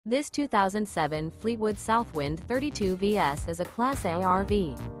This 2007 Fleetwood Southwind 32VS is a Class A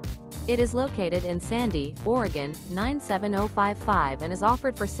RV. It is located in Sandy, Oregon, 97055 and is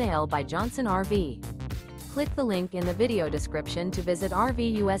offered for sale by Johnson RV. Click the link in the video description to visit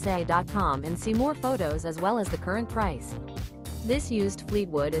RVUSA.com and see more photos as well as the current price. This used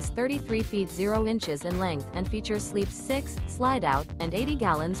Fleetwood is 33 feet 0 inches in length and features sleeps 6, slide-out, and 80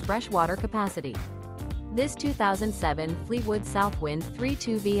 gallons fresh water capacity. This 2007 Fleetwood Southwind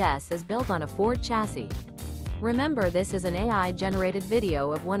 32VS is built on a Ford chassis. Remember, this is an AI-generated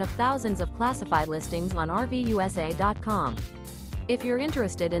video of one of thousands of classified listings on RVUSA.com. If you're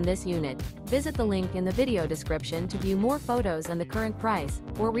interested in this unit, visit the link in the video description to view more photos and the current price,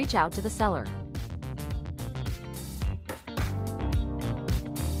 or reach out to the seller.